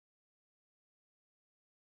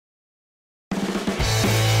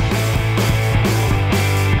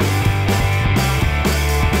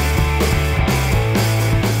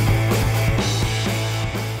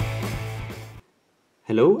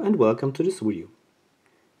Hello and welcome to this video.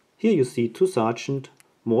 Here you see two SARGENT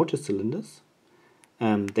mortise cylinders.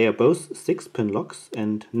 They are both 6-pin locks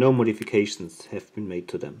and no modifications have been made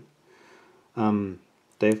to them.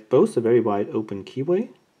 They have both a very wide open keyway,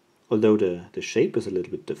 although the shape is a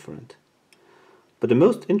little bit different. But the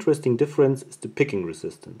most interesting difference is the picking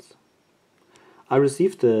resistance. I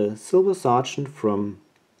received the silver SARGENT from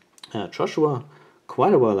Joshua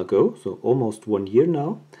quite a while ago, so almost 1 year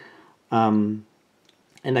now.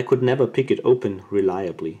 And I could never pick it open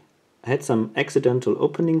reliably. I had some accidental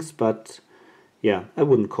openings, but yeah, I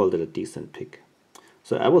wouldn't call that a decent pick.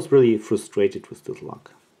 So I was really frustrated with this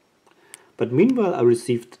lock. But meanwhile I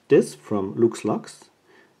received this from Luke's Locks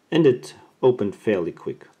and it opened fairly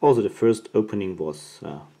quick. Also the first opening was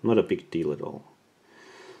not a big deal at all.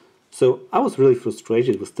 So I was really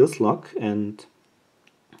frustrated with this lock, and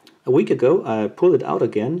a week ago I pulled it out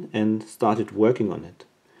again and started working on it.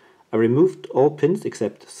 I removed all pins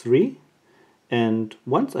except 3, and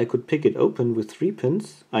once I could pick it open with 3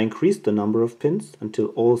 pins, I increased the number of pins until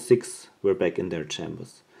all 6 were back in their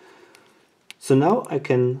chambers. So now I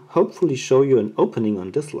can hopefully show you an opening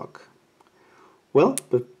on this lock. Well,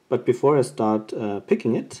 but before I start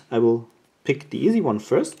picking it, I will pick the easy one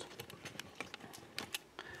first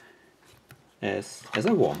as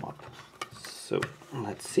a warm-up. So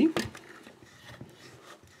let's see.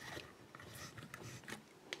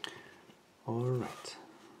 Alright,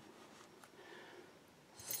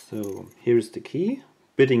 so here's the key.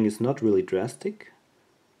 Bidding is not really drastic,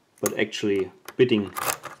 but actually bidding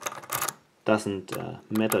doesn't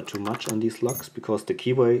matter too much on these locks because the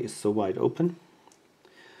keyway is so wide open.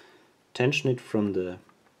 Tension it from the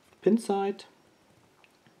pin side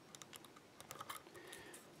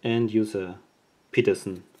and use a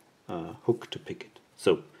Peterson hook to pick it.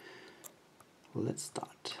 So let's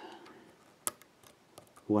start.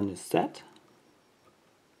 1 is set.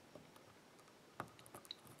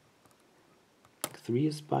 3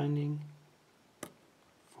 is binding,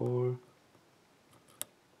 4,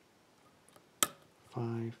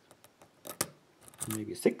 5,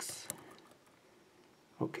 maybe 6.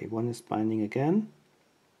 Okay, 1 is binding again.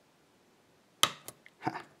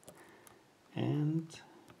 Ha. And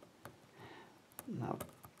now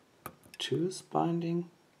 2 is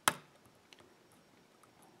binding.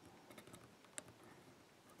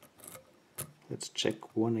 Let's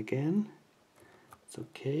check 1 again. It's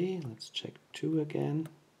okay, let's check 2 again.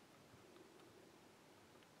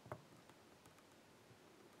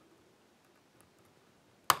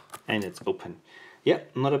 And it's open. Yeah,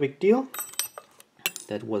 not a big deal.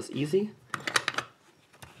 That was easy.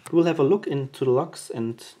 We'll have a look into the locks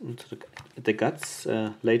and into the guts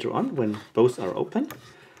later on when both are open.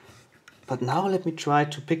 But now let me try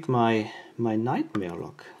to pick my nightmare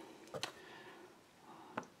lock.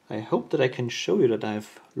 I hope that I can show you that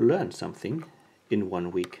I've learned something in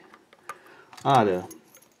 1 week. The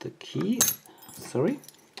key, sorry.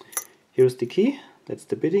 Here's the key, that's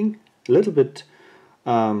the bidding. A little bit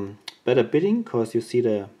better bidding because you see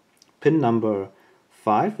the pin number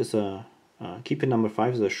 5 is a, key pin number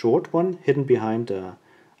 5 is a short one hidden behind a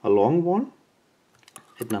long one.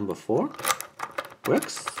 Hit number 4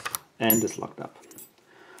 works and is locked up.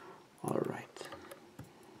 Alright.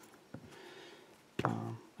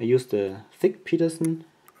 I used a thick Peterson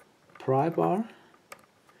pry bar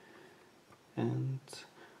and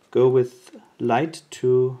go with light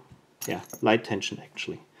to, light tension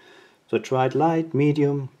actually. So I tried light,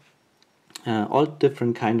 medium, all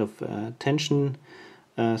different kind of tension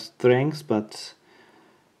strengths, but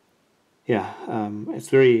it's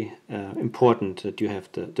very important that you have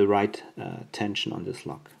the right tension on this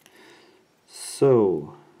lock.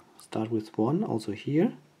 So start with 1, also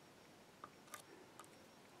here.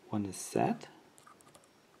 1 is set.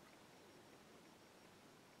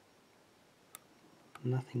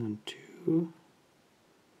 Nothing on 2.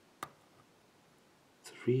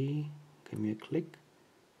 3. Give me a click.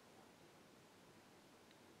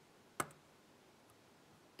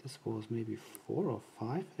 This was maybe 4 or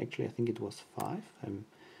 5. Actually, I think it was 5. I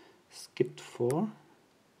skipped 4.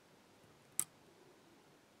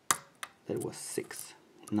 That was 6.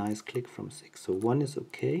 Nice click from 6. So 1 is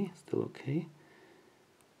okay, still okay.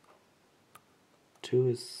 2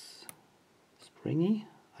 is springy.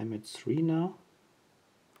 I'm at 3 now.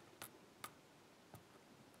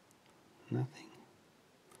 Nothing.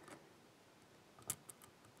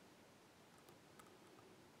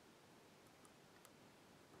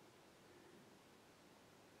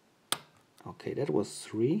 Okay, that was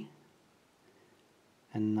 3.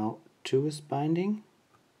 And now 2 is binding.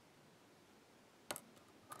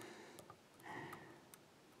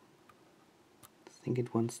 I think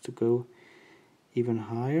it wants to go even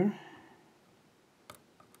higher.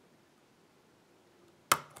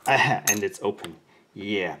 Aha, and it's open.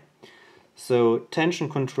 Yeah. So tension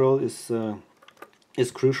control is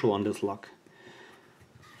crucial on this lock.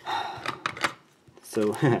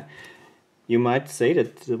 So you might say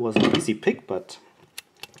that it was an easy pick, but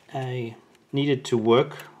I needed to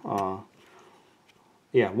work 1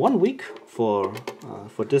 week for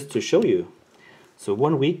this to show you. So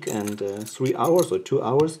 1 week and 3 hours or 2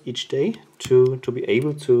 hours each day to be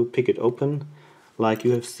able to pick it open like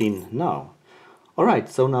you have seen now. Alright,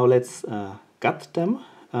 so now let's gut them.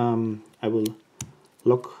 I will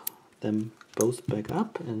lock them both back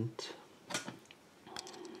up and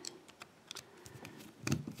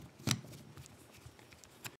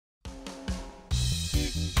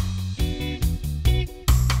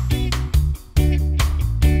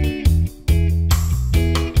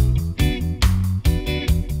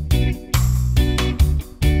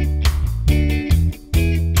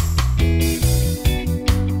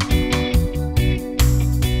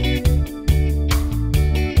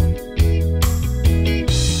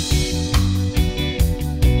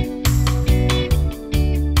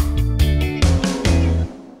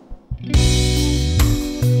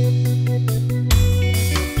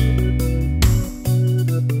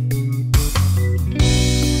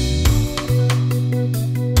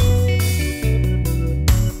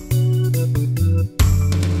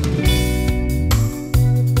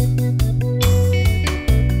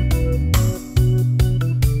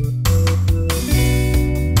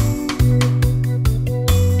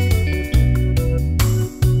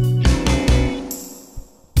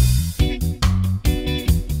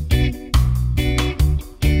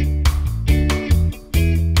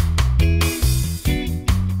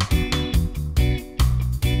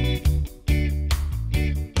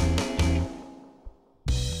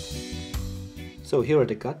so here are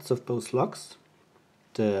the guts of both locks.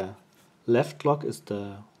 The left lock is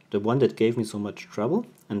the one that gave me so much trouble,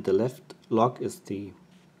 and the left lock is the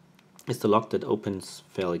lock that opens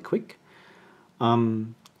fairly quick.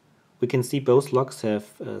 We can see both locks have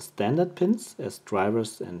standard pins as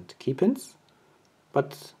drivers and key pins,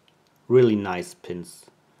 but really nice pins.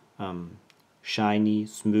 Shiny,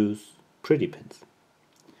 smooth, pretty pins.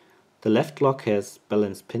 The left lock has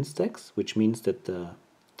balanced pin stacks, which means that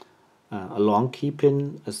a long key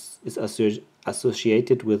pin is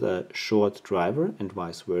associated with a short driver and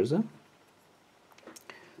vice versa.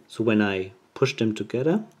 So when I push them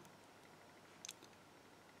together,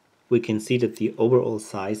 we can see that the overall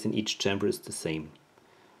size in each chamber is the same.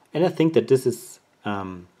 And I think that this is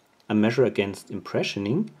a measure against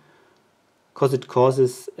impressioning, because it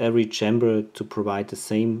causes every chamber to provide the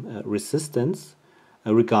same resistance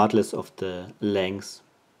regardless of the length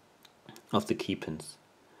of the key pins.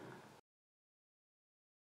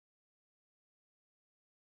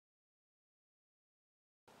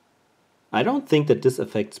 I don't think that this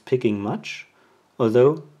affects picking much,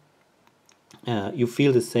 although you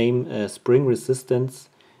feel the same spring resistance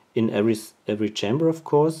in every chamber, of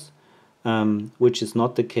course, which is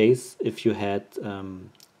not the case if you had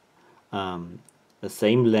the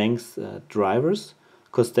same length drivers,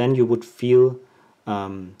 because then you would feel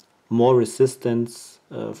more resistance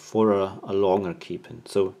for a longer key pin.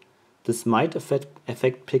 So this might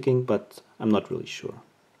affect picking, but I'm not really sure.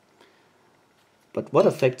 But what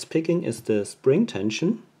affects picking is the spring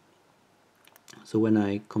tension. So when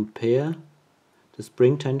I compare the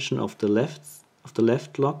spring tension of the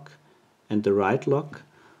left lock and the right lock,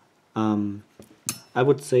 I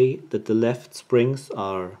would say that the left springs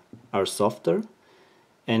are softer,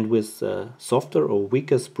 and with softer or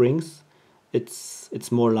weaker springs,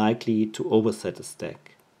 it's more likely to overset a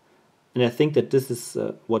stack. And I think that this is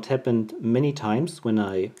what happened many times when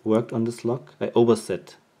I worked on this lock. I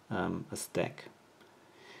overset a stack.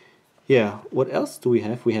 Yeah, what else do we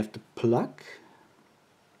have? We have the plug,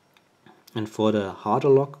 and for the harder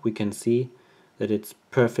lock we can see that it's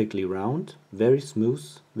perfectly round, very smooth,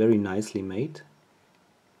 very nicely made.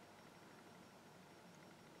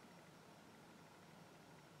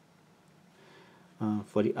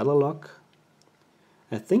 For the other lock,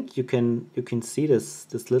 I think you can see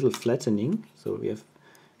this little flattening. So you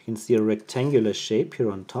can see a rectangular shape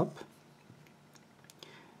here on top.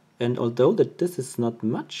 And although that this is not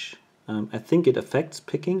much, I think it affects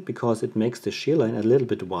picking because it makes the shear line a little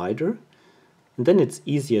bit wider, and then it's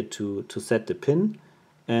easier to set the pin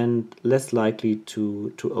and less likely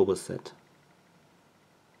to overset.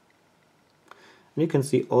 And you can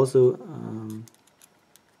see also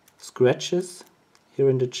scratches here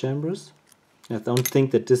in the chambers. I don't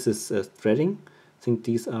think that this is threading. I think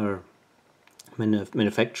these are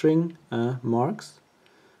manufacturing marks.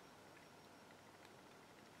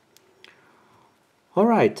 All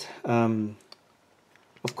right.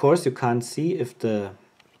 Of course, you can't see if the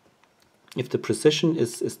precision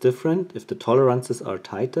is different, if the tolerances are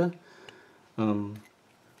tighter,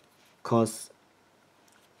 because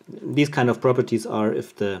these kind of properties are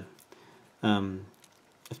if the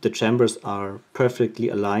chambers are perfectly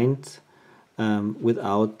aligned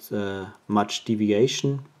without much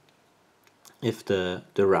deviation, if the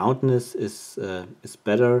roundness is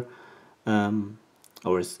better,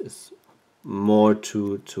 or is more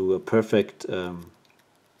to a perfect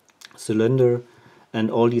cylinder, and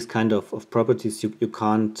all these kind of properties you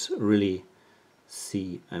can't really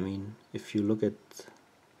see. I mean, if you look at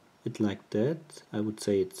it like that, I would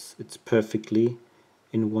say it's perfectly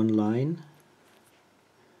in one line.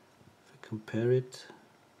 If I compare it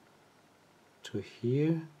to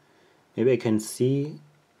here, maybe I can see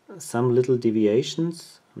some little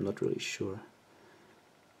deviations. I'm not really sure.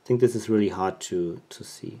 I think this is really hard to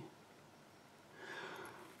see.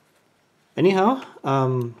 Anyhow,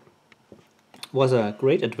 was a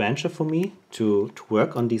great adventure for me to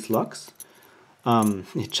work on these locks.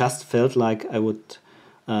 It just felt like I would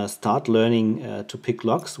start learning to pick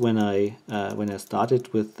locks when I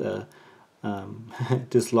started with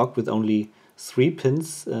this lock with only 3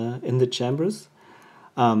 pins in the chambers.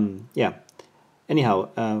 Yeah. Anyhow,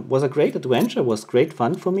 was a great adventure. Was great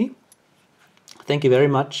fun for me. Thank you very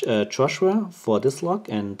much, Joshua, for this lock,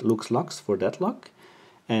 and Luke's Locks for that lock,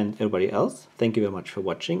 and everybody else. Thank you very much for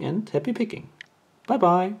watching, and happy picking. Bye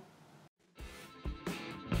bye.